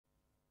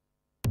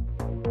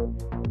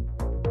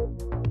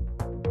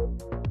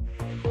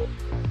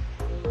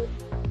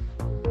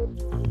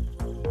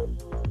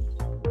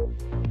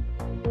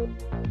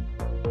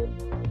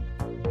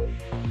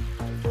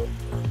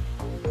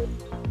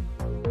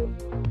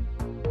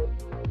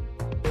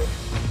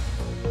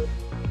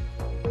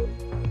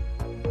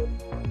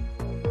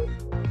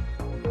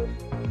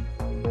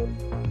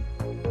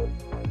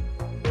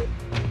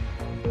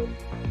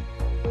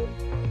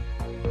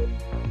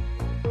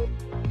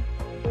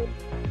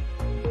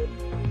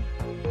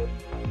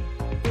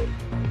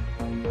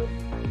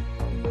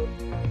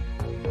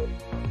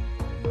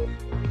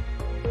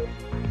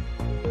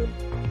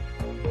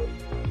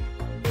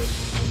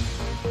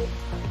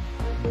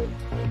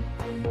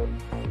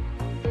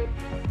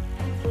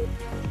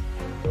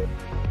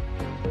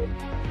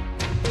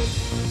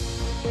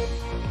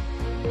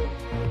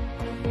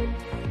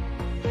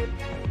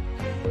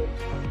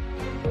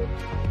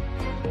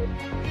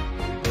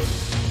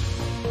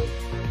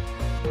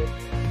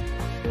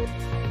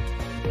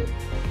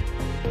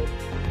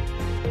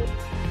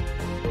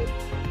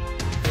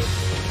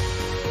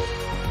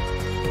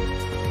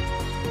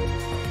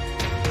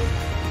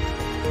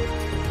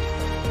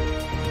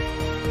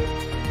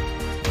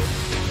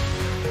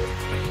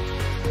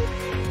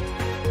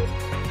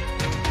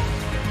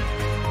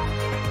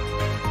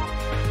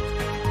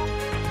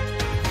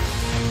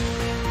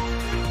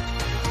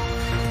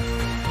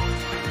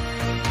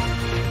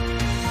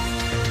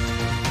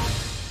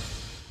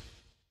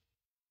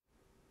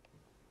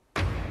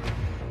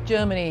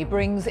Germany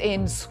brings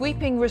in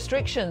sweeping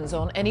restrictions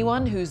on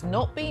anyone who's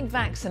not been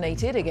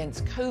vaccinated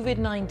against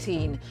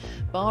COVID-19,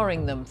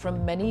 barring them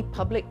from many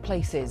public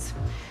places.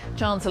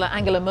 Chancellor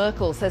Angela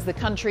Merkel says the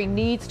country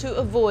needs to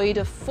avoid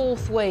a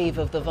fourth wave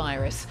of the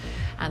virus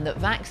and that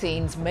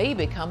vaccines may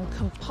become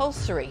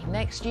compulsory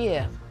next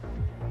year.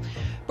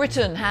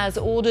 Britain has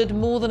ordered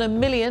more than 1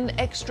 million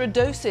extra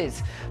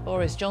doses.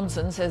 Boris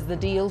Johnson says the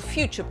deal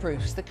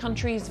future-proofs the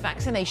country's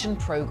vaccination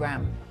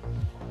programme.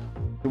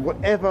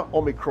 Whatever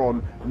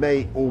Omicron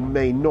may or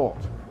may not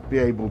be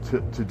able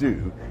to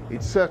do,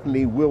 it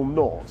certainly will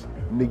not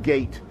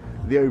negate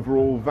the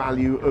overall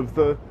value of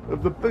the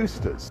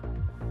boosters.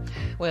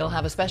 We'll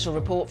have a special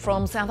report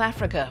from South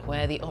Africa,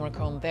 where the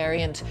Omicron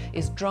variant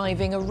is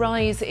driving a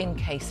rise in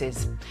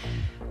cases.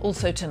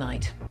 Also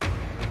tonight,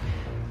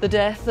 the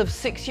death of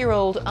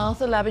 6-year-old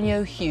Arthur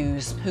Labineau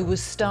Hughes, who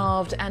was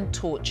starved and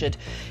tortured.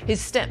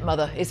 His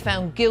stepmother is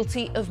found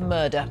guilty of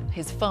murder,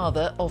 his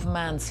father of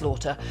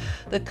manslaughter.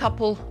 The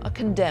couple are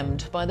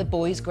condemned by the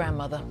boy's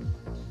grandmother.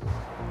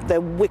 They're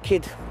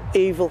wicked,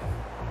 evil.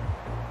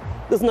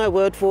 There's no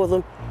word for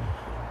them,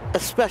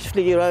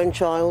 especially your own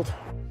child.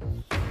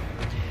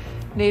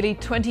 Nearly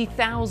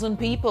 20,000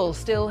 people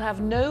still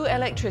have no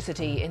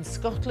electricity in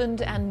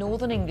Scotland and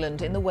Northern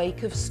England in the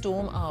wake of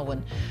Storm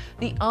Arwen.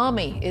 The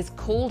army is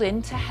called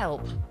in to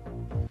help.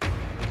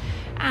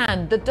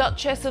 And the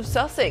Duchess of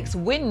Sussex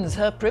wins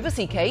her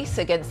privacy case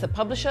against the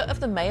publisher of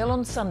the Mail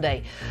on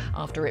Sunday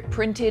after it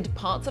printed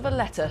parts of a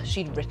letter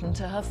she'd written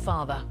to her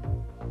father.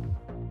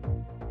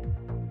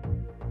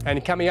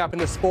 And coming up in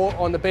the sport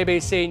on the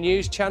BBC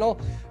News Channel,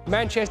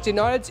 Manchester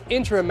United's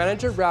interim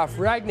manager Ralph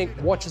Rangnick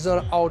watches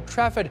on Old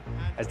Trafford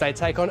as they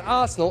take on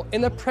Arsenal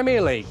in the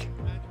Premier League.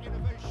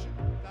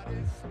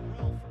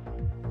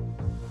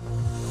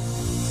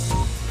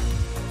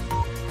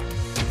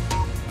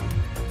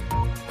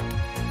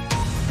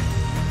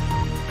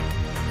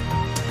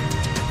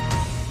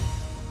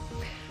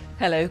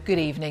 Hello, good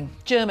evening.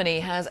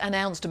 Germany has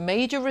announced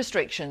major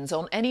restrictions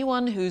on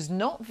anyone who's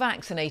not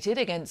vaccinated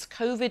against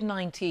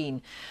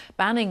COVID-19,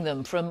 banning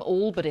them from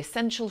all but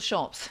essential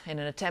shops in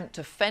an attempt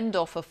to fend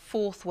off a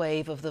fourth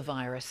wave of the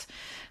virus.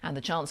 And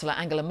the Chancellor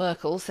Angela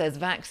Merkel says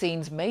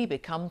vaccines may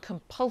become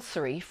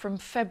compulsory from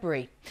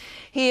February.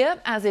 Here,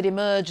 as it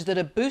emerged that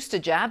a booster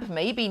jab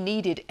may be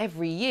needed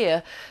every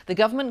year, the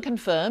government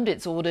confirmed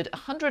it's ordered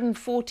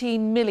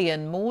 114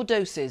 million more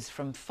doses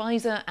from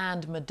Pfizer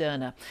and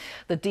Moderna.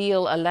 The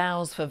deal allows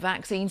for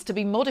vaccines to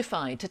be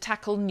modified to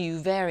tackle new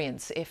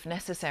variants if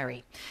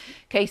necessary.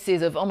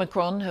 Cases of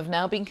Omicron have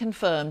now been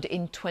confirmed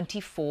in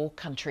 24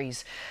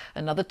 countries.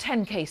 Another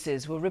 10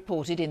 cases were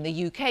reported in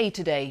the UK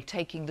today,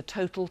 taking the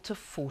total to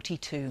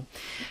 42.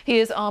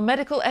 Here's our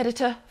medical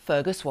editor,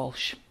 Fergus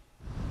Walsh.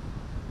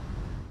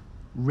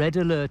 Red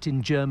alert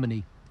in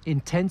Germany.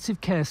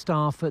 Intensive care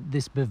staff at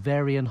this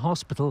Bavarian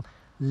hospital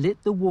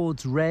lit the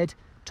wards red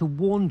to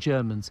warn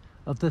Germans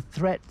of the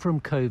threat from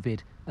COVID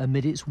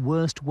amid its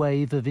worst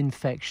wave of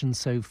infection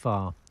so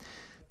far.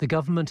 The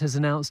government has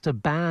announced a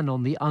ban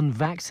on the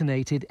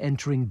unvaccinated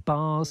entering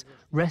bars,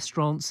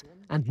 restaurants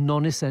and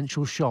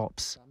non-essential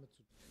shops.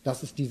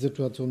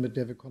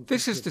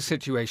 This is the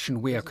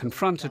situation we are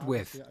confronted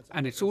with,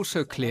 and it's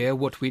also clear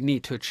what we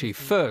need to achieve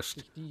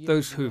first.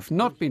 Those who have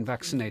not been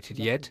vaccinated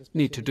yet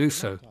need to do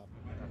so.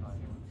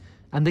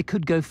 And they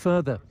could go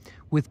further,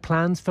 with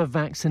plans for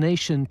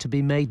vaccination to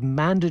be made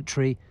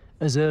mandatory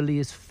as early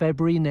as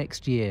February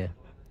next year.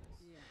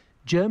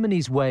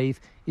 Germany's wave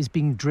is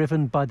being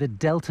driven by the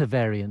Delta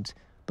variant,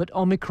 but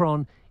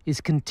Omicron is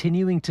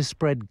continuing to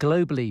spread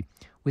globally,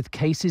 with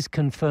cases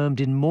confirmed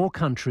in more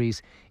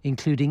countries,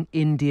 including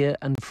India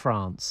and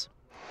France.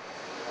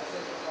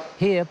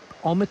 Here,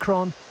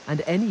 Omicron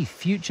and any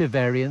future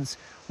variants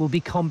will be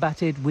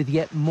combated with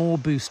yet more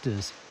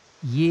boosters,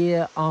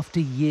 year after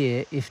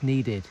year if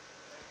needed.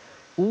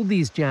 All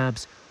these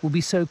jabs will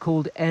be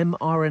so-called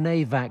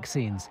mRNA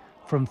vaccines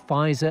from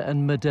Pfizer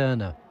and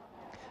Moderna.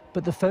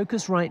 But the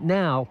focus right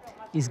now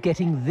is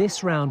getting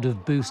this round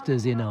of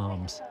boosters in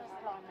arms.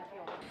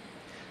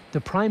 The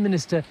Prime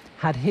Minister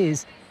had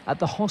his at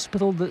the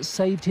hospital that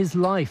saved his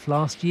life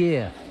last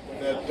year.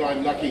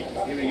 I'm lucky.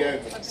 Here we go.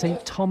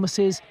 St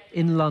Thomas's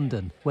in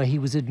London, where he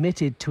was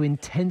admitted to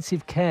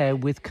intensive care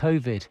with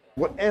COVID.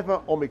 Whatever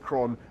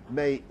Omicron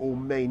may or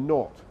may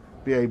not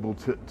be able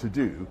to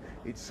do,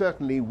 it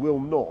certainly will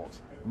not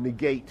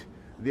negate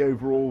the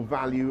overall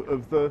value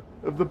of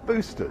the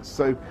boosters.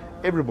 So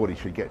everybody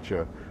should get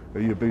your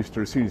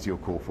booster as soon as you're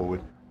called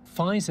forward.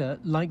 Pfizer,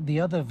 like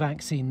the other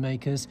vaccine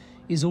makers,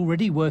 is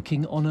already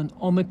working on an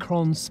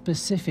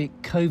Omicron-specific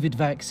COVID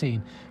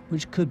vaccine,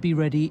 which could be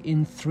ready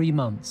in 3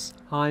 months.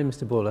 Hi,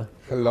 Mr. Buller.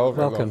 Hello,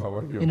 welcome. How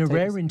are you? In a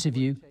rare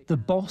interview, the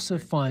boss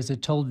of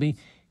Pfizer told me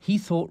he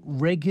thought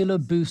regular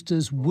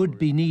boosters would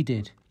be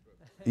needed.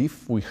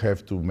 If we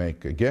have to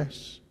make a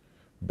guess,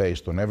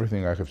 based on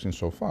everything I have seen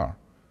so far,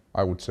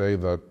 I would say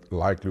that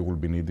likely will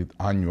be needed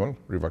annual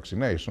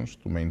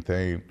revaccinations to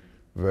maintain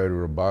very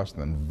robust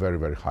and very,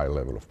 very high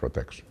level of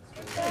protection.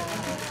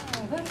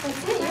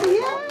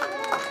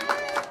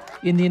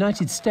 In the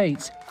United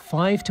States,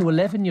 5 to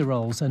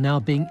 11-year-olds are now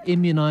being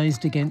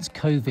immunised against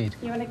COVID.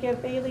 You want to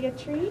give Bailey a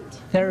treat?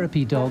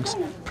 Therapy dogs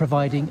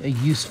providing a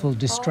useful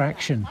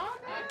distraction.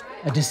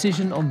 A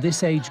decision on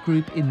this age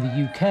group in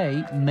the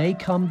UK may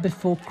come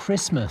before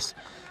Christmas.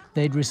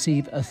 They'd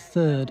receive a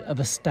third of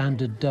a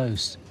standard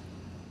dose.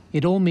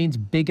 It all means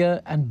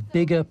bigger and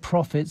bigger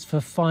profits for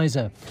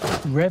Pfizer.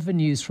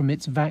 Revenues from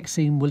its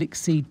vaccine will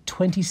exceed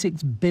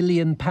 £26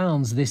 billion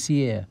this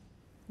year.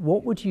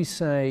 What would you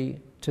say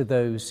to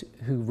those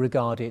who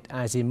regard it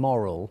as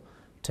immoral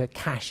to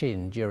cash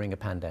in during a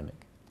pandemic?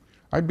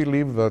 I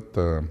believe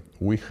that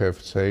we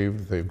have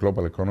saved the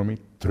global economy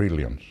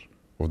trillions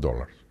of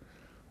dollars.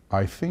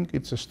 I think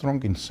it's a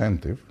strong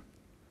incentive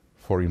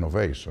for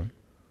innovation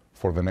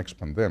for the next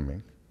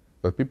pandemic,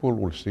 that people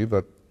will see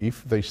that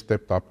if they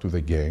stepped up to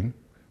the game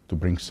to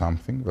bring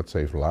something that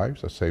saves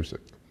lives, that saves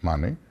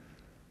money,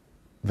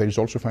 there is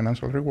also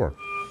financial reward.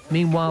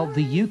 Meanwhile,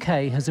 the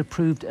UK has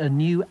approved a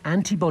new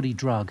antibody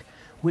drug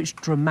which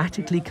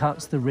dramatically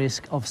cuts the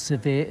risk of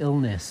severe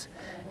illness.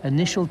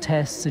 Initial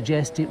tests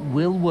suggest it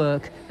will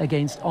work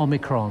against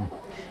Omicron.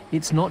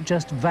 It's not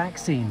just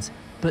vaccines,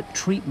 but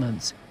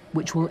treatments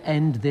which will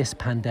end this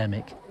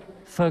pandemic.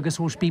 Fergus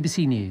Walsh,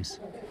 BBC News.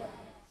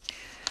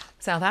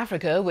 South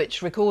Africa,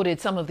 which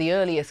recorded some of the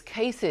earliest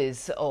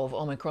cases of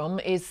Omicron,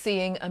 is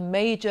seeing a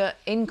major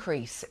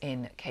increase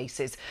in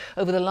cases.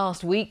 Over the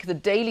last week, the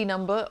daily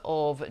number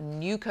of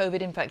new COVID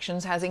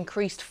infections has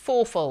increased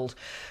fourfold,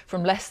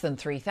 from less than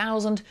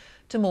 3,000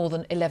 to more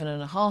than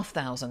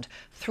 11,500,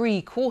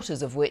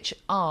 3/4 of which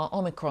are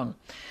Omicron.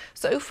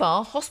 So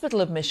far,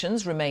 hospital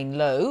admissions remain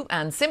low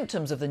and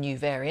symptoms of the new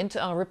variant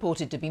are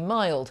reported to be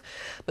mild.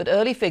 But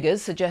early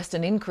figures suggest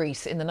an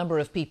increase in the number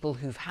of people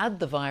who've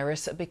had the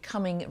virus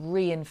becoming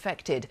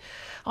reinfected.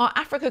 Our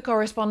Africa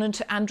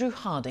correspondent Andrew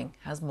Harding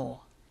has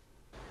more.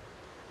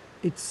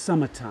 It's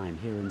summertime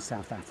here in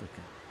South Africa,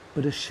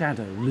 but a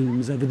shadow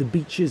looms over the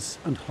beaches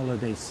and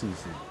holiday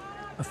season.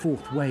 A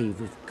fourth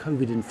wave of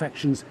COVID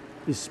infections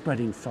is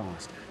spreading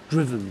fast,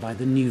 driven by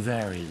the new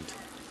variant.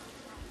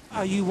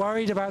 Are you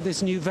worried about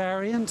this new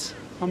variant,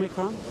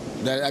 Omicron?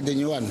 The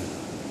new one?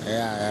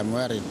 Yeah, I'm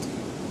worried.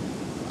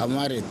 I'm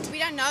worried. We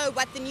don't know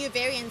what the new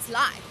variant's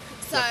like.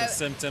 So what the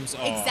symptoms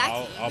are,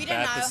 exactly. how we don't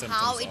bad know the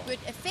symptoms how it are. would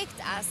affect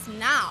us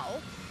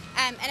now,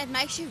 and it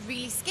makes you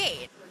really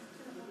scared.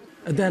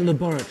 At their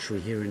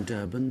laboratory here in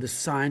Durban, the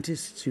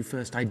scientists who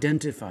first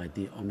identified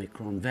the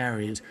Omicron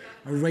variant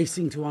are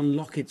racing to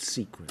unlock its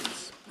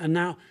secrets. And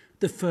now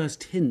the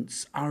first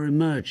hints are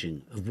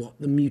emerging of what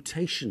the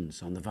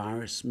mutations on the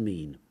virus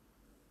mean.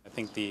 I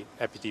think the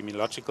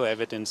epidemiological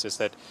evidence is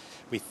that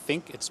we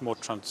think it's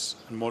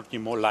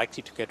you're more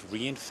likely to get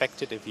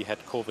reinfected if you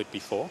had COVID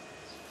before.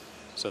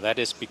 So that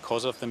is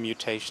because of the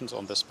mutations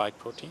on the spike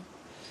protein.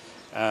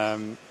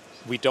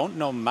 We don't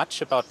know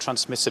much about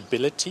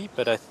transmissibility,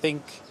 but I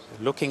think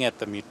looking at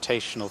the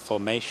mutational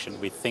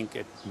formation, we think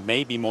it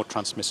may be more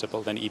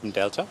transmissible than even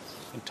Delta.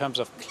 In terms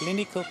of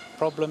clinical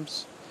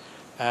problems,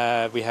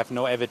 we have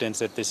no evidence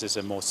that this is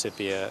a more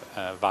severe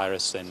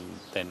virus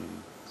than,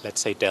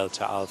 let's say,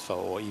 Delta, Alpha,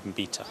 or even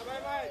Beta.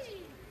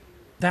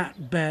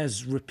 That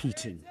bears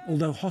repeating.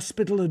 Although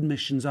hospital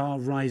admissions are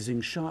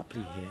rising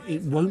sharply here,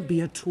 it won't be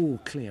at all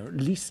clear, at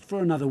least for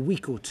another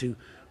week or two,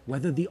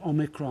 whether the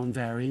Omicron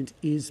variant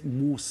is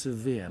more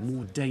severe,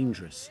 more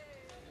dangerous.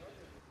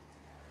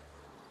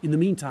 In the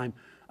meantime,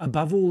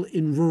 above all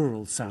in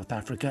rural South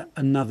Africa,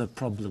 another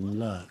problem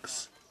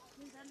lurks: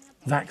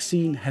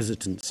 vaccine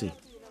hesitancy.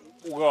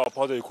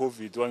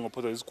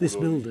 This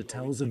builder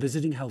tells a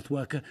visiting health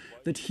worker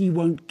that he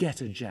won't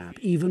get a jab,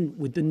 even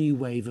with the new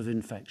wave of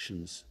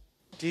infections.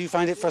 Do you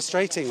find it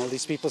frustrating, all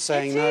these people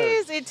saying no?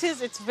 It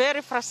is. It's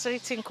very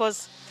frustrating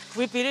because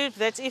we believe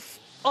that if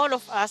all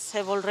of us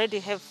have already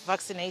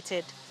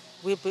vaccinated,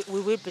 we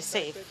will be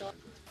safe.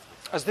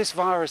 As this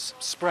virus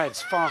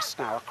spreads fast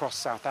now across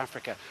South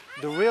Africa,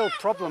 the real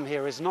problem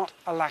here is not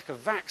a lack of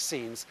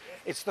vaccines,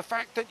 it's the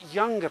fact that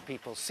younger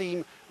people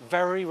seem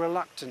very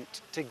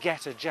reluctant to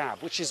get a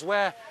jab, which is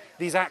where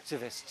these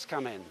activists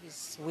come in.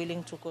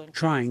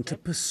 Trying to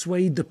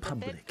persuade the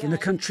public in a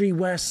country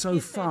where so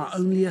far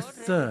only a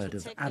third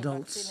of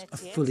adults are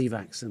fully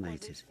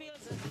vaccinated.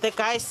 The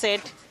guy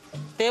said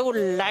they would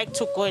like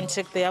to go and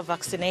take their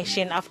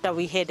vaccination after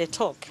we had a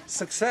talk.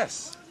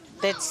 Success.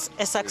 That's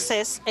a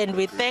success, and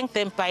we thank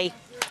them by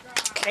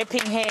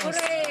clapping hands.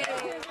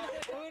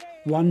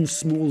 One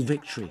small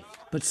victory,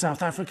 but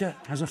South Africa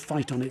has a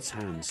fight on its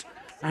hands.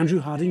 Andrew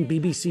Harding,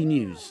 BBC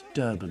News,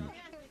 Durban.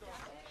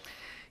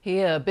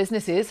 Here,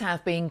 businesses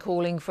have been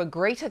calling for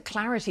greater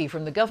clarity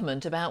from the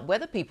government about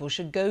whether people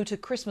should go to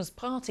Christmas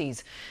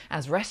parties,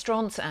 as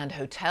restaurants and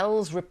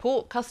hotels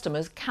report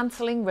customers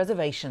cancelling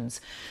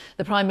reservations.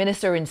 The Prime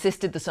Minister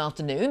insisted this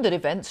afternoon that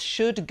events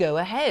should go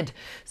ahead.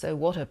 So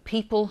what are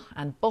people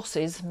and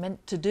bosses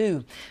meant to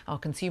do? Our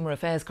Consumer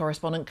Affairs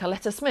correspondent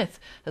Coletta Smith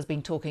has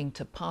been talking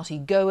to party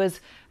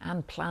goers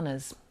and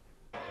planners.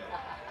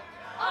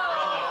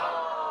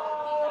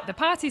 The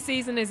party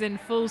season is in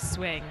full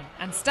swing,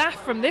 and staff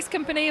from this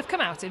company have come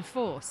out in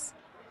force.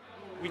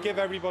 We give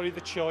everybody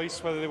the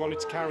choice whether they wanted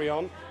to carry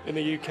on in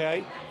the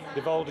UK.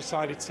 They've all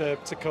decided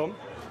to come,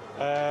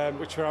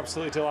 which we're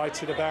absolutely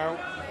delighted about.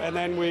 And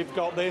then we've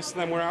got this, and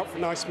then we're out for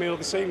a nice meal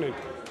this evening.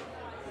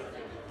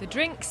 The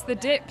drinks, the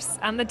dips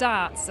and the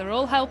darts are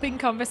all helping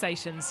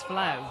conversations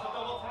flow.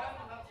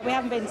 We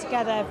haven't been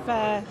together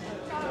for,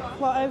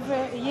 over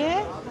a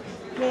year,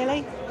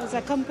 really, as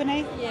a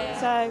company. Yeah.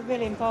 So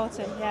really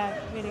important, yeah,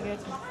 really good.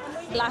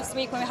 Last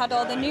week when we had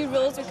all the new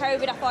rules with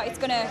COVID, I thought it's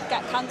going to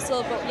get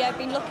cancelled, but yeah, I've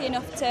been lucky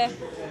enough to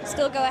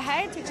still go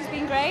ahead, which has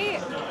been great.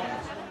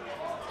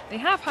 They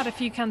have had a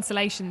few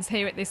cancellations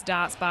here at this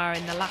darts bar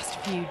in the last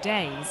few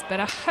days, but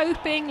are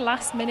hoping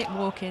last-minute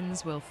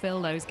walk-ins will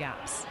fill those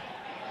gaps.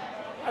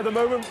 At the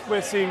moment,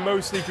 we're seeing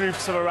mostly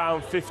groups of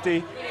around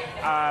 50.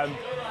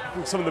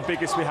 Some of the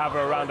biggest we have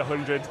are around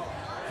 100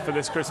 for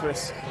this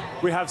Christmas.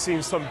 We have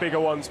seen some bigger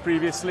ones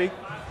previously.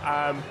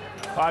 I'm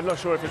not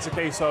sure if it's a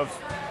case of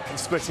them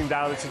splitting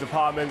down into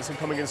departments and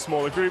coming in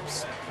smaller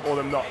groups, or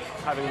them not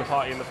having the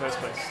party in the first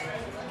place.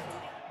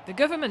 The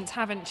government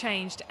haven't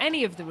changed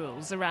any of the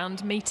rules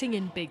around meeting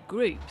in big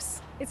groups.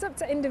 It's up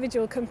to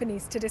individual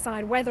companies to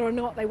decide whether or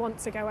not they want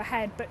to go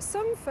ahead, but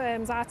some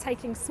firms are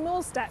taking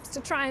small steps to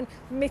try and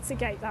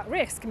mitigate that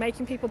risk,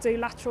 making people do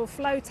lateral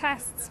flow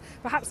tests,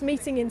 perhaps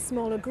meeting in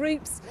smaller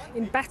groups,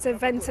 in better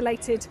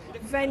ventilated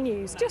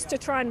venues, just to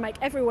try and make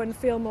everyone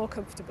feel more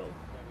comfortable.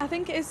 I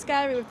think it is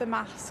scary with the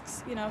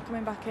masks,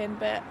 coming back in,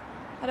 but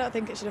I don't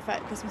think it should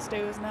affect Christmas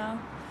doers now.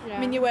 Yeah. I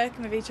mean, you're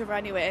working with each other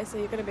anyway, so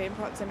you're going to be in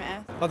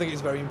proximity. I think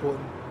it's very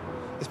important,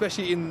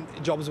 especially in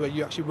jobs where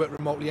you actually work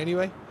remotely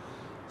anyway.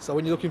 So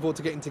when you're looking forward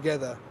to getting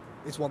together,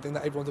 it's one thing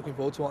that everyone's looking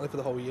forward to, aren't they, for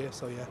the whole year,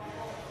 so yeah.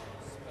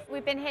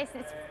 We've been here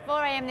since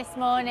 4 a.m. this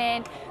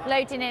morning,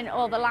 loading in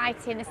all the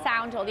lighting, the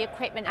sound, all the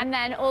equipment, and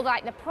then all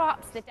the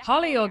props.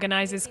 Holly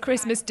organises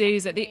Christmas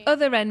do's at the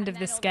other end of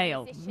the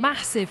scale,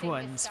 massive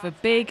ones for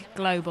big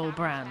global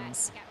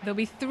brands. There'll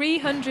be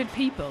 300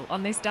 people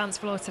on this dance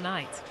floor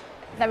tonight.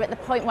 They're at the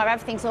point where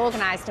everything's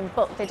organised and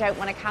booked, they don't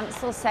want to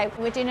cancel, so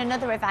we're doing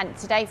another event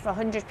today for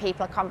 100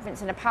 people, a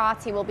conference and a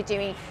party. We'll be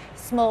doing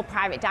small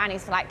private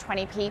dinings for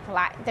 20 people.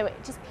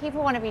 Just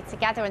people want to be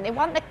together and they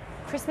want the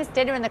Christmas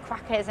dinner and the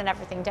crackers and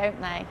everything,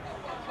 don't they?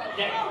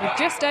 With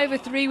just over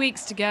 3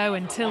 weeks to go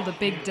until the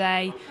big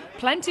day,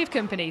 plenty of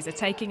companies are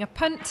taking a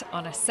punt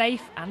on a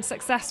safe and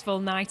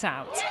successful night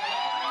out.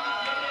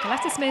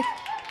 Coletta Smith,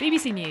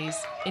 BBC News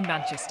in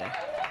Manchester.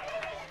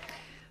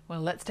 Well,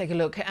 let's take a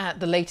look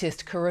at the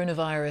latest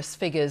coronavirus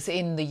figures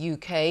in the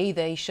UK.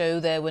 They show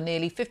there were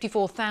nearly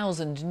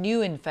 54,000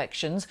 new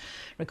infections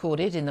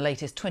recorded in the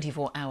latest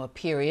 24-hour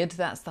period.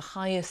 That's the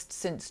highest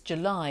since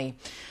July.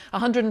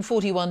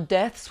 141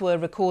 deaths were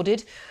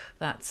recorded.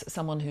 That's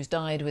someone who's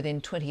died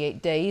within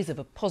 28 days of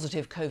a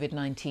positive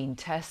COVID-19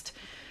 test.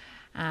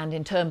 And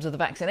in terms of the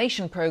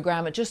vaccination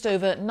programme, just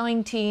over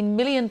 19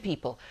 million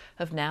people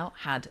have now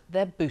had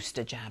their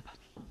booster jab.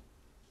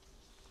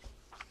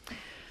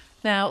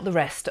 Now, the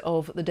rest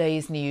of the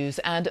day's news.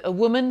 And a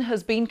woman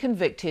has been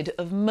convicted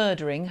of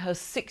murdering her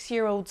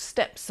 6-year-old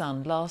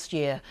stepson last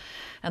year.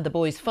 And the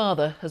boy's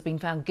father has been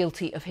found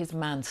guilty of his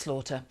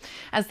manslaughter.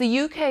 As the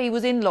UK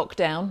was in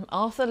lockdown,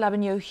 Arthur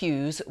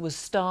Labineau-Hughes was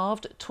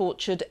starved,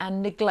 tortured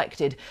and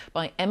neglected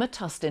by Emma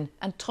Tustin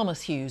and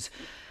Thomas Hughes,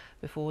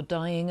 before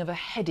dying of a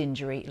head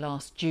injury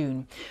last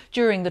June.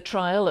 During the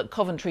trial at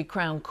Coventry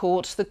Crown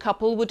Court, the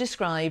couple were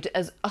described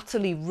as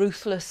utterly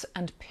ruthless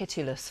and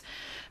pitiless.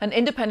 An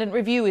independent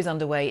review is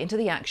underway into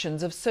the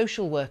actions of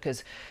social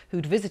workers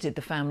who'd visited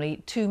the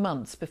family 2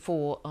 months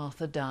before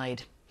Arthur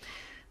died.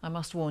 I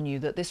must warn you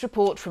that this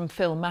report from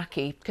Phil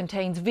Mackey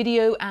contains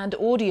video and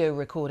audio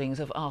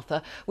recordings of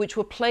Arthur, which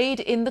were played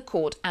in the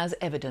court as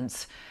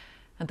evidence.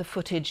 And the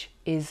footage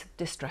is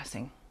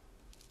distressing.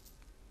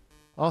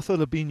 Arthur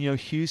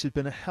Labineau-Hughes had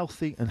been a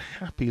healthy and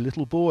happy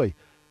little boy,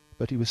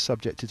 but he was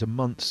subjected to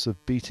months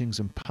of beatings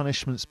and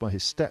punishments by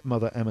his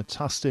stepmother Emma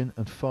Tustin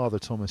and father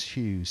Thomas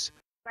Hughes.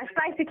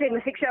 Basically, my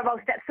 6-year-old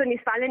stepson is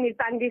fallen, he's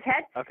banged his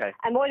head. Okay.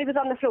 And while he was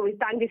on the floor, he's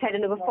banged his head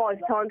another 5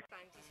 times.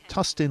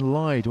 Tustin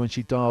lied when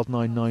she dialed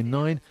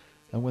 999,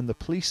 and when the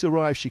police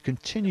arrived, she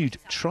continued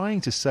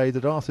trying to say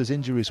that Arthur's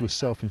injuries were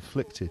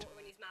self-inflicted.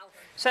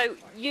 So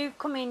you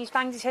come in, he's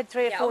banged his head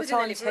 3 or 4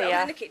 times here. I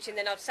was in the kitchen,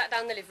 then I'd sat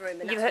down in the living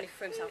room and that's when he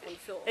threw himself on the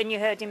floor. And you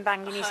heard him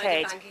banging his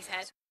head? Bang his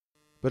head.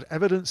 But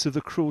evidence of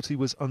the cruelty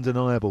was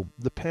undeniable.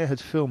 The pair had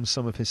filmed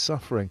some of his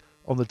suffering.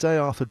 On the day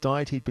Arthur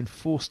died, he'd been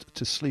forced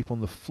to sleep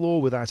on the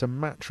floor without a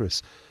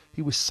mattress.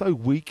 He was so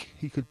weak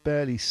he could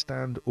barely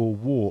stand or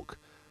walk.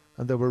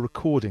 And there were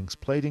recordings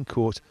played in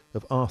court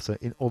of Arthur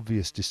in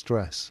obvious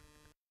distress.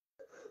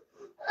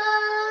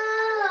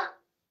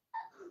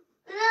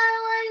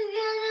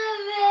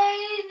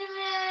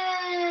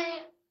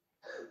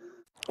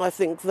 I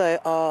think they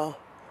are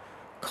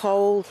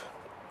cold,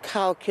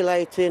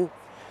 calculating,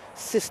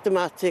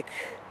 systematic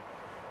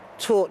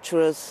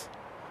torturers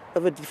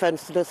of a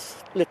defenceless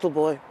little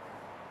boy.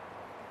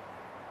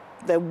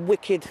 They're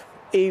wicked,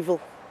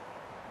 evil.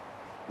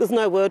 There's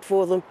no word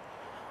for them,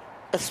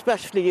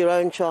 especially your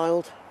own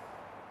child.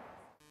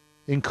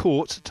 In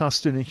court,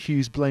 Tustin and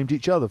Hughes blamed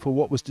each other for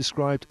what was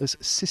described as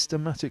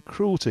systematic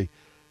cruelty,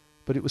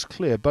 but it was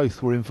clear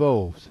both were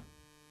involved.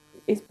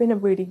 It's been a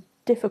really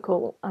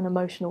difficult and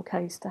emotional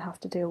case to have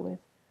to deal with,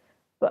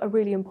 but a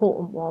really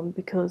important one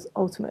because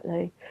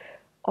ultimately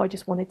I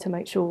just wanted to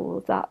make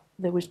sure that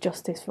there was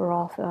justice for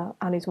Arthur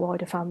and his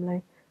wider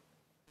family.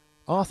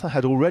 Arthur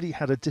had already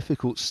had a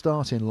difficult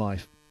start in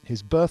life.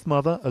 His birth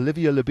mother,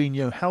 Olivia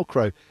Labinho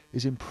Halcrow,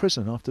 is in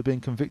prison after being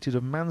convicted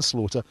of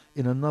manslaughter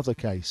in another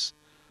case.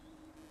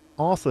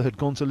 Arthur had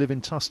gone to live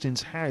in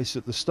Tustin's house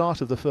at the start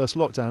of the first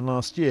lockdown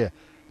last year,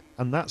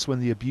 and that's when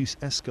the abuse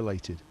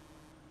escalated.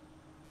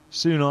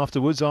 Soon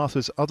afterwards,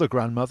 Arthur's other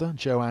grandmother,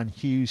 Joanne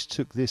Hughes,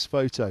 took this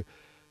photo,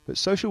 but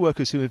social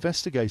workers who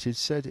investigated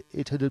said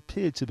it had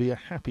appeared to be a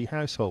happy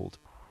household.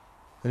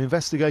 An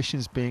investigation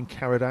is being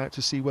carried out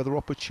to see whether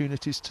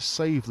opportunities to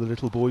save the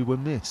little boy were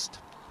missed.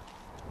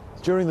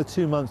 During the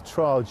 2-month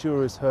trial,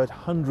 jurors heard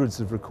hundreds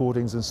of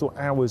recordings and saw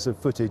hours of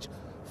footage,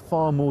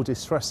 far more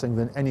distressing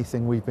than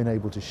anything we've been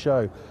able to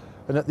show.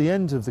 And at the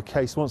end of the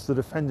case, once the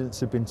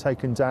defendants had been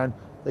taken down,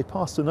 they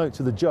passed a note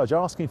to the judge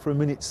asking for a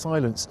minute's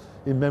silence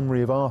in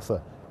memory of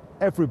Arthur.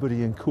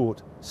 Everybody in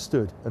court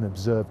stood and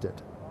observed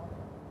it.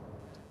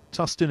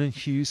 Tustin and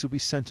Hughes will be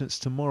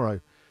sentenced tomorrow.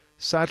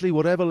 Sadly,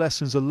 whatever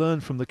lessons are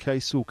learned from the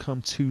case will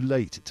come too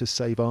late to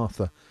save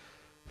Arthur.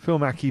 Phil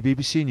Mackey,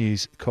 BBC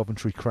News,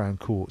 Coventry Crown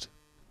Court.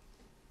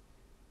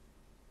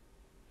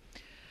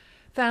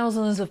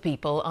 Thousands of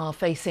people are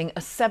facing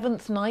a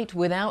 7th night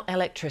without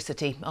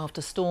electricity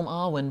after Storm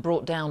Arwen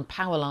brought down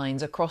power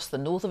lines across the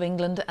north of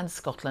England and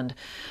Scotland.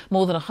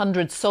 More than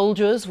 100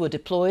 soldiers were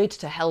deployed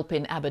to help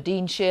in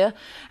Aberdeenshire,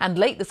 and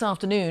late this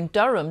afternoon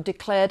Durham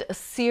declared a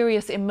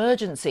serious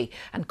emergency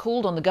and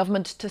called on the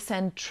government to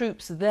send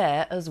troops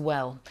there as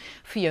well.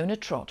 Fiona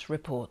Trott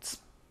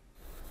reports.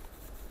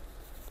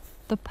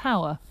 The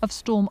power of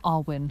Storm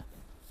Arwen.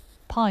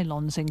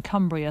 Pylons in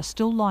Cumbria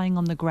still lying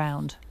on the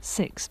ground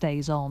 6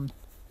 days on.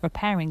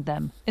 Repairing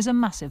them is a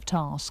massive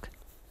task.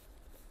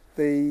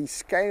 The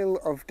scale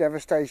of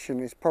devastation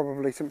is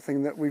probably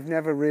something that we've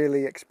never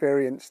really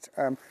experienced,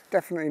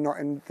 definitely not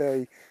in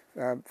the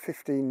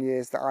 15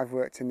 years that I've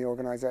worked in the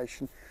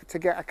organisation. To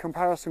get a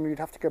comparison, we'd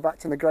have to go back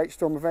to the Great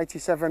Storm of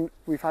 '87.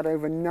 We've had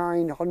over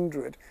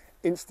 900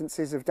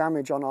 instances of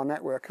damage on our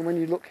network, and when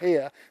you look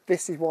here,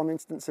 this is one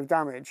instance of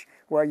damage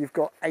where you've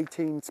got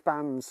 18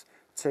 spans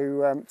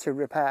to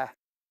repair.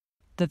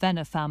 The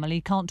Venner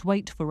family can't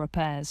wait for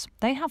repairs.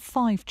 They have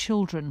 5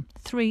 children,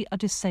 3 are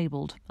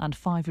disabled, and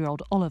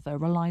 5-year-old Oliver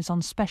relies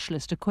on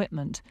specialist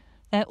equipment.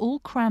 They're all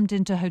crammed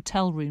into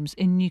hotel rooms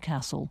in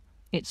Newcastle.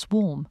 It's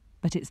warm,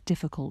 but it's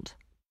difficult.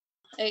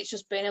 It's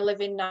just been a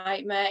living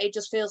nightmare. It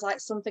just feels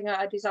like something out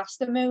of a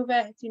disaster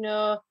movie, you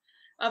know,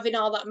 having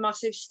all that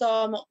massive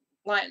storm,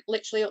 like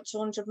literally up to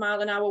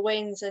 100-mile-an-hour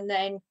winds, and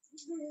then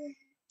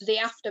the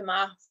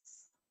aftermath.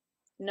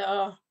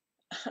 No,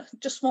 I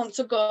just want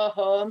to go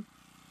home.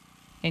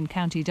 In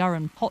County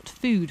Durham, hot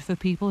food for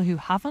people who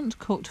haven't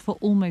cooked for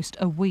almost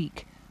a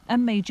week. A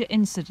major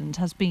incident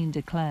has been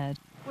declared.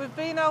 We've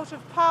been out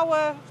of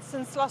power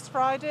since last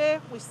Friday.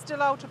 We're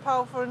still out of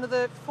power for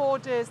another 4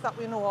 days that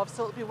we know of,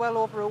 so it'll be well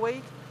over a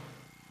week.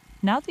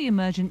 Now the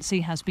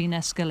emergency has been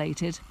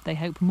escalated, they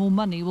hope more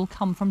money will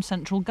come from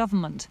central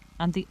government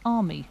and the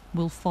army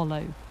will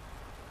follow.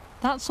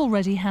 That's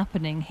already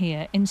happening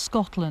here in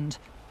Scotland.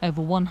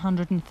 Over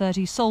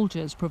 130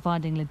 soldiers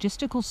providing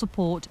logistical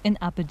support in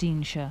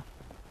Aberdeenshire.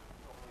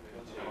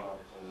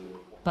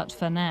 But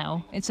for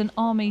now, it's an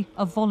army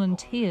of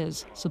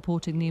volunteers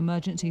supporting the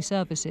emergency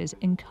services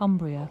in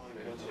Cumbria.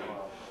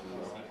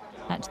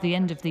 At the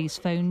end of these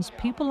phones,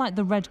 people like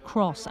the Red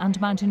Cross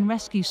and Mountain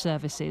Rescue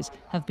Services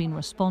have been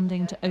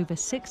responding to over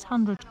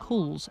 600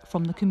 calls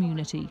from the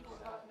community.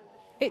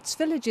 It's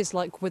villages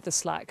like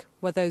Witherslack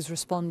where those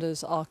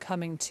responders are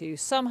coming to.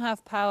 Some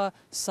have power,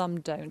 some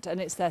don't, and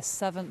it's their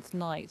 7th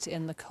night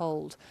in the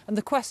cold. And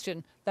the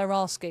question they're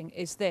asking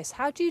is this: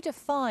 how do you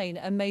define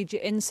a major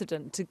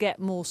incident to get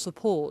more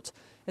support?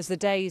 As the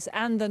days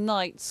and the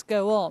nights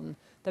go on,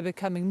 they're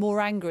becoming more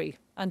angry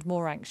and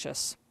more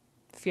anxious.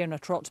 Fiona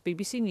Trott,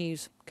 BBC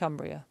News,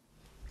 Cumbria.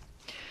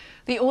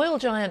 The oil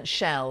giant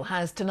Shell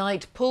has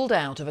tonight pulled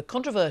out of a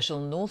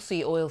controversial North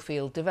Sea oil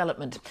field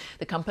development.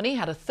 The company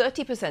had a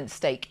 30%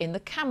 stake in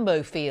the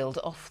Cambo field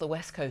off the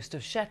west coast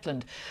of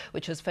Shetland,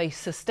 which has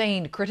faced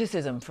sustained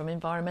criticism from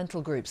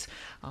environmental groups.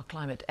 Our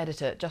climate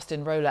editor,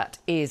 Justin Rolat,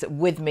 is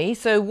with me.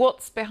 So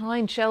what's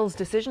behind Shell's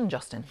decision,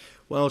 Justin?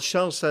 Well,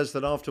 Shell says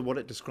that after what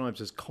it describes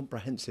as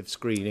comprehensive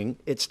screening,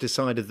 it's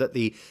decided that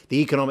the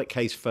economic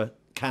case for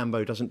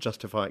Cambo doesn't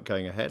justify it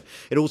going ahead.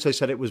 It also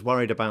said it was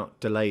worried about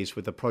delays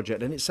with the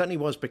project, and it certainly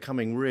was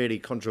becoming really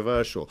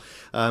controversial.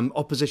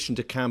 Opposition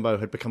to Cambo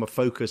had become a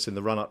focus in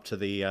the run-up to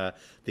the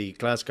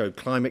Glasgow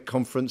Climate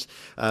Conference.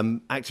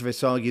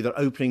 Activists argue that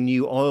opening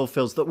new oil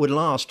fields that would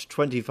last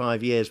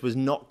 25 years was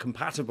not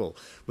compatible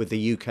with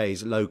the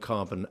UK's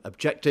low-carbon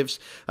objectives.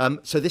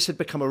 So this had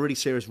become a really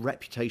serious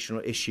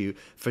reputational issue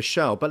for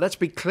Shell. But let's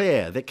be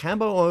clear, the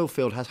Cambo oil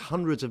field has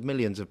hundreds of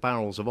millions of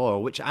barrels of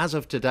oil, which as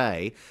of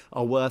today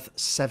are worth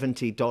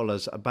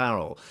 $70 a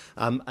barrel.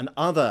 And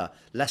other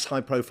less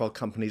high-profile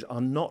companies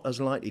are not as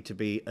likely to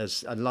be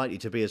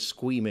as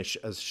squeamish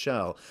as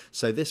Shell.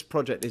 So this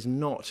project is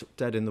not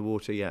dead in the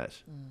water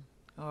yet.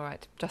 All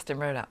right, Justin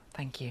Rodat,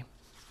 thank you.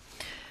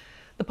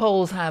 The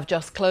polls have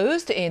just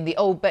closed in the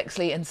Old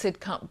Bexley and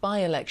Sidcup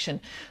by-election.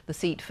 The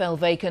seat fell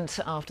vacant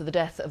after the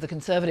death of the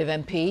Conservative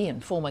MP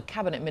and former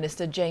Cabinet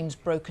Minister James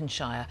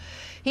Brokenshire.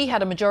 He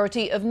had a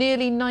majority of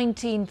nearly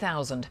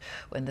 19,000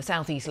 when the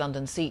South East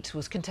London seat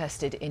was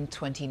contested in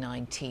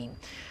 2019.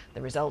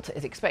 The result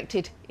is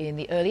expected in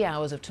the early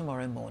hours of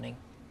tomorrow morning.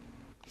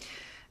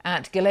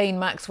 At Ghislaine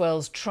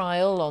Maxwell's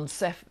trial on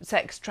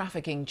sex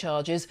trafficking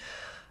charges,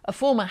 a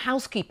former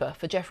housekeeper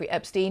for Jeffrey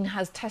Epstein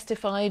has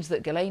testified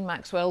that Ghislaine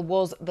Maxwell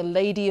was the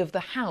lady of the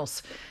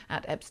house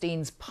at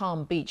Epstein's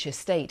Palm Beach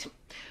estate.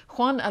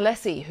 Juan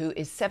Alessi, who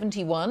is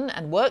 71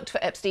 and worked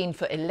for Epstein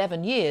for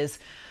 11 years,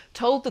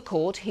 told the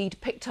court he'd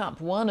picked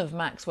up one of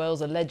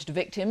Maxwell's alleged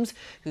victims,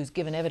 who's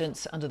given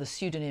evidence under the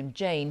pseudonym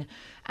Jane,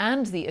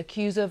 and the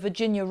accuser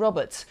Virginia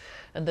Roberts,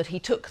 and that he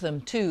took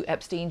them to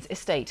Epstein's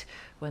estate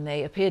when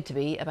they appeared to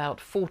be about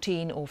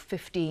 14 or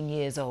 15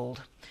 years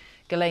old.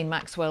 Ghislaine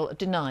Maxwell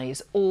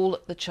denies all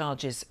the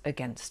charges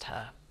against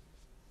her.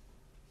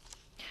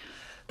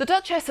 The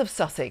Duchess of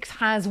Sussex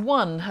has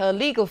won her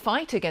legal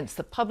fight against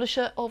the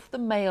publisher of the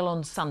Mail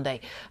on Sunday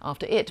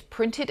after it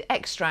printed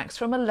extracts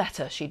from a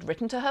letter she'd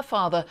written to her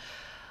father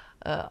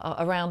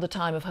around the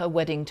time of her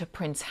wedding to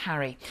Prince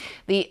Harry.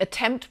 The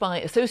attempt by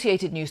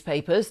Associated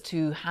Newspapers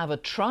to have a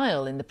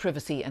trial in the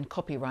privacy and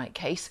copyright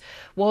case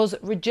was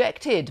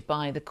rejected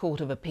by the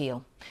Court of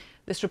Appeal.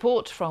 This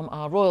report from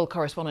our royal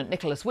correspondent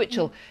Nicholas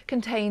Witchell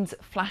contains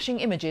flashing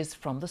images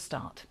from the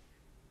start.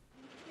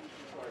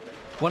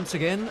 Once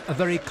again, a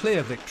very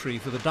clear victory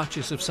for the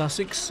Duchess of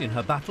Sussex in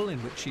her battle, in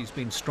which she's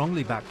been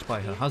strongly backed by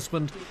her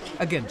husband,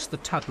 against the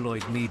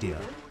tabloid media.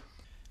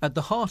 At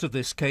the heart of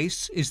this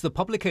case is the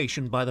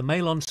publication by the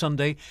Mail on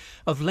Sunday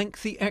of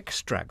lengthy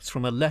extracts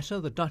from a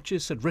letter the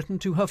Duchess had written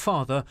to her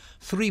father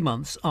 3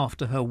 months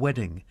after her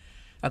wedding.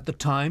 At the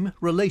time,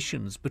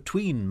 relations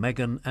between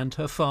Meghan and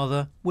her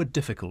father were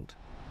difficult.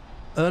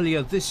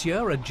 Earlier this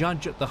year, a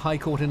judge at the High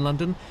Court in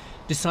London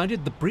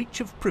decided the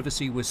breach of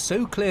privacy was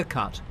so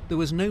clear-cut there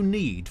was no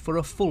need for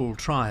a full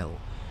trial.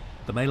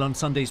 The Mail on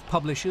Sunday's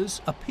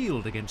publishers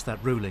appealed against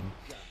that ruling.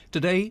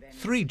 Today,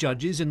 3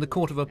 judges in the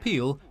Court of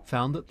Appeal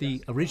found that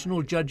the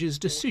original judge's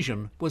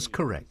decision was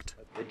correct.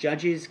 The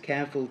judge's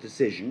careful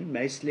decision,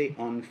 mostly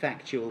on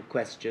factual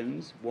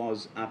questions,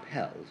 was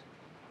upheld.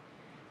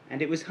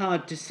 And it was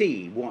hard to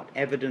see what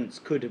evidence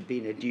could have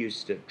been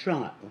adduced at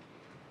trial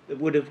that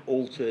would have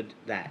altered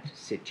that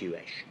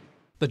situation.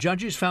 The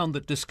judges found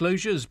that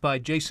disclosures by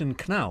Jason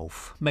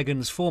Knauf,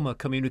 Meghan's former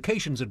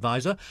communications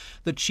advisor,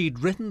 that she'd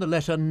written the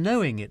letter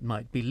knowing it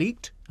might be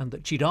leaked and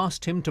that she'd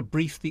asked him to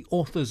brief the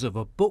authors of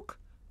a book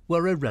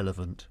were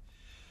irrelevant.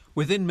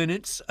 Within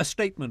minutes, a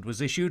statement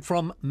was issued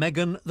from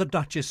Meghan, the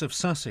Duchess of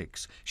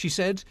Sussex. She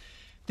said,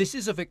 "This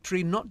is a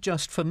victory not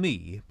just for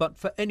me, but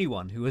for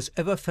anyone who has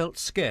ever felt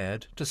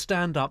scared to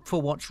stand up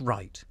for what's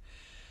right.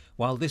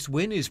 While this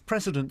win is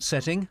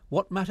precedent-setting,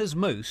 what matters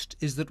most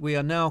is that we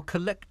are now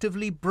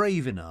collectively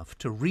brave enough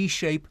to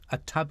reshape a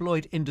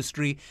tabloid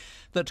industry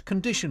that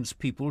conditions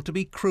people to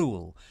be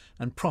cruel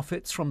and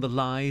profits from the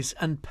lies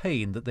and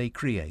pain that they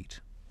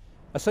create."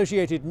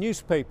 Associated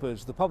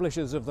Newspapers, the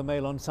publishers of the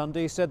Mail on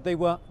Sunday, said they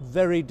were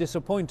very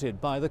disappointed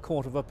by the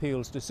Court of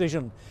Appeal's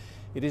decision.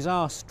 "It is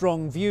our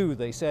strong view,"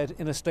 they said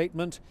in a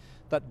statement,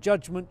 "that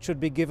judgment should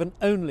be given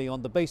only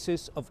on the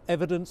basis of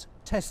evidence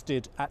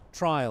tested at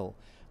trial.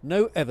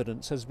 No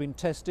evidence has been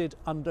tested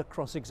under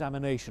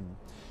cross-examination."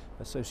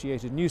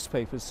 Associated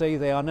Newspapers say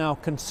they are now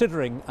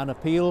considering an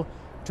appeal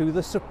to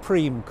the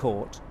Supreme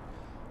Court.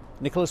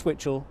 Nicholas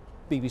Witchell,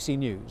 BBC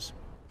News.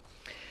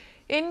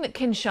 In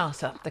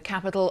Kinshasa, the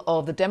capital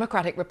of the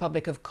Democratic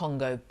Republic of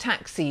Congo,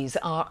 taxis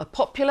are a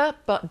popular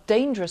but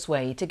dangerous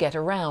way to get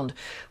around,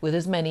 with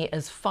as many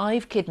as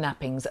 5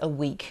 kidnappings a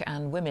week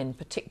and women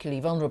particularly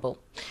vulnerable.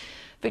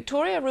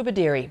 Victoria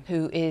Rubadiri,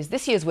 who is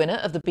this year's winner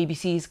of the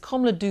BBC's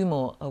Comme le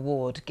Dumo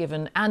Award,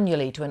 given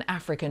annually to an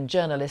African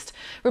journalist,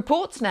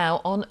 reports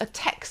now on a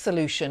tech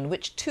solution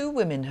which 2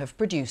 women have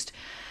produced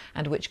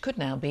and which could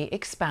now be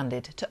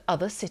expanded to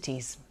other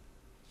cities.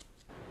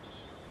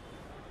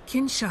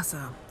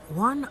 Kinshasa,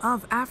 one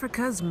of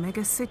Africa's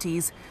mega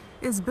cities,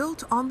 is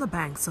built on the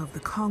banks of the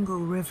Congo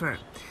River.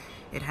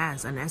 It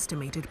has an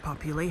estimated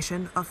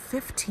population of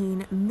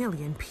 15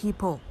 million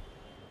people.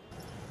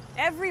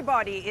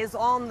 Everybody is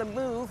on the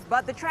move,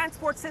 but the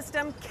transport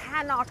system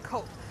cannot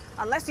cope.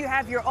 Unless you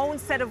have your own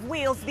set of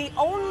wheels, the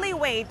only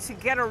way to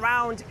get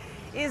around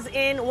is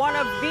in one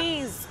of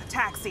these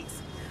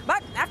taxis.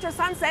 But after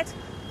sunset,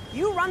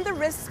 you run the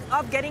risk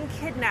of getting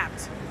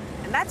kidnapped.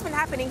 And that's been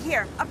happening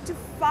here up to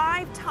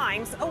 5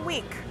 times a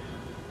week.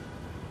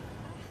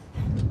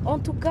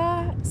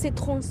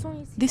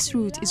 This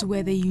route is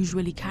where they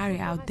usually carry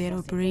out their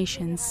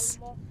operations.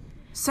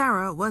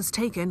 Sarah was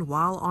taken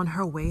while on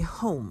her way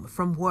home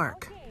from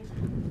work.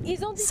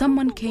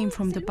 Someone came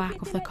from the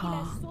back of the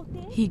car.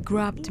 He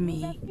grabbed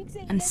me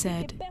and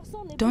said,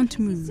 "Don't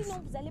move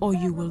or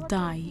you will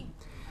die."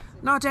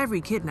 Not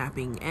every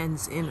kidnapping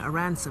ends in a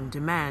ransom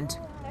demand.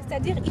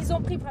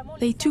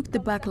 They took the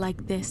bag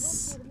like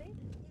this.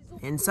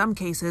 In some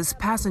cases,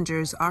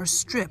 passengers are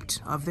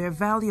stripped of their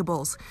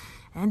valuables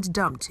and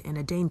dumped in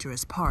a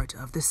dangerous part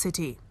of the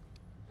city.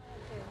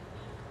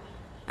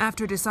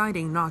 After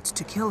deciding not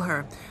to kill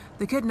her,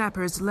 the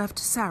kidnappers left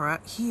Sarah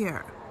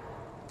here.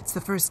 It's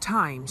the first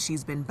time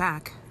she's been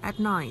back at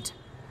night.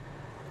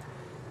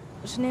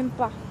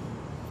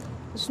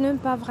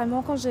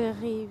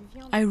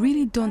 I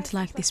really don't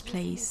like this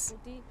place.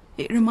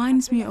 It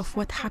reminds me of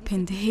what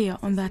happened here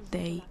on that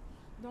day.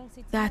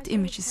 That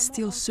image is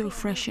still so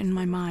fresh in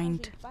my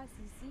mind.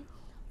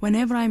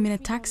 Whenever I'm in a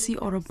taxi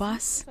or a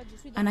bus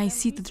and I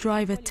see the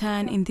driver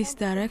turn in this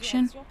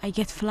direction, I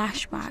get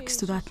flashbacks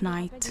to that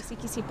night.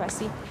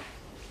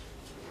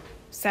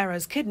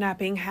 Sarah's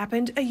kidnapping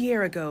happened a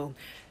year ago.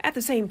 At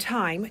the same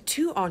time,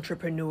 two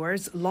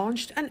entrepreneurs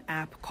launched an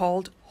app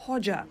called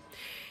Hoja.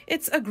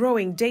 It's a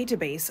growing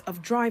database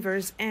of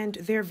drivers and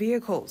their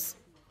vehicles.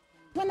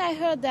 When I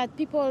heard that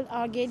people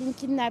are getting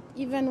kidnapped,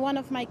 even one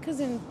of my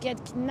cousins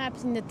get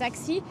kidnapped in the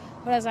taxi,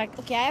 but I was like,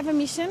 okay, I have a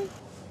mission.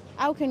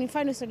 How can we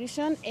find a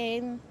solution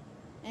and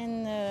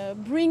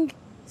bring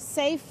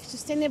safe,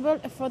 sustainable,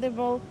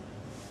 affordable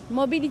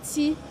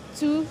mobility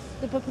to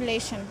the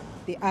population?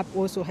 The app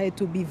also had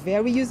to be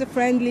very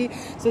user-friendly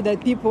so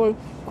that people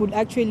could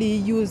actually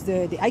use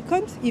the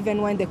icons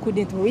even when they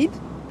couldn't read.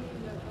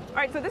 All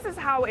right, so this is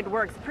how it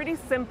works. Pretty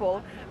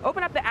simple.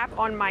 Open up the app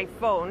on my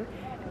phone.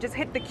 Just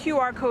hit the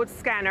QR code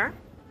scanner.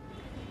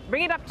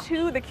 Bring it up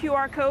to the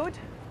QR code.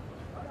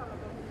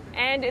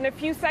 And in a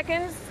few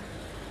seconds,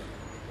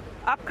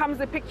 up comes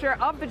the picture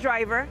of the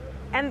driver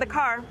and the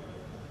car,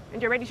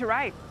 and you're ready to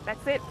ride.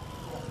 That's it.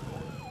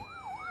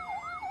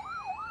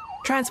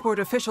 Transport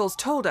officials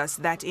told us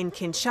that in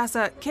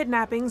Kinshasa,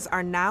 kidnappings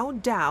are now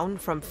down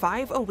from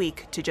 5 a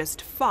week to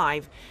just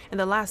 5 in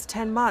the last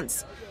 10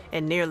 months.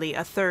 And nearly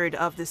a third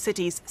of the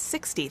city's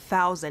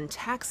 60,000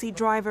 taxi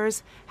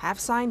drivers have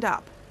signed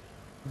up.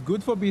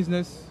 Good for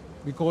business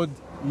because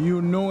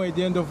you know at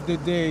the end of the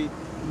day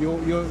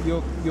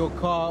your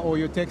car or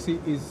your taxi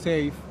is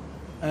safe,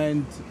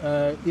 and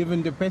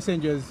even the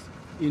passengers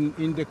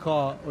in the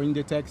car or in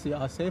the taxi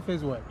are safe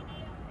as well.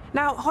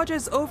 Now,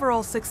 Hoja's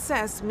overall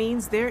success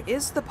means there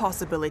is the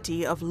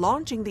possibility of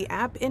launching the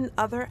app in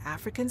other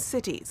African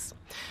cities.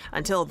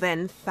 Until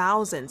then,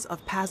 thousands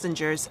of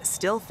passengers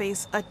still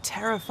face a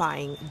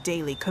terrifying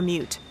daily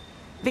commute.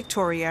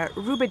 Victoria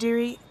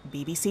Rubadiri,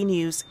 BBC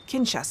News,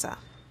 Kinshasa.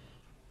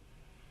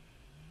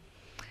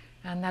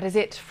 And that is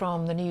it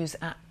from the News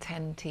at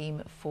 10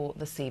 team for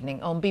this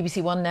evening. On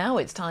BBC One now,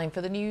 it's time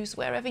for the news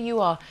wherever you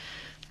are.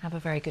 Have a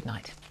very good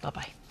night.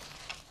 Bye-bye.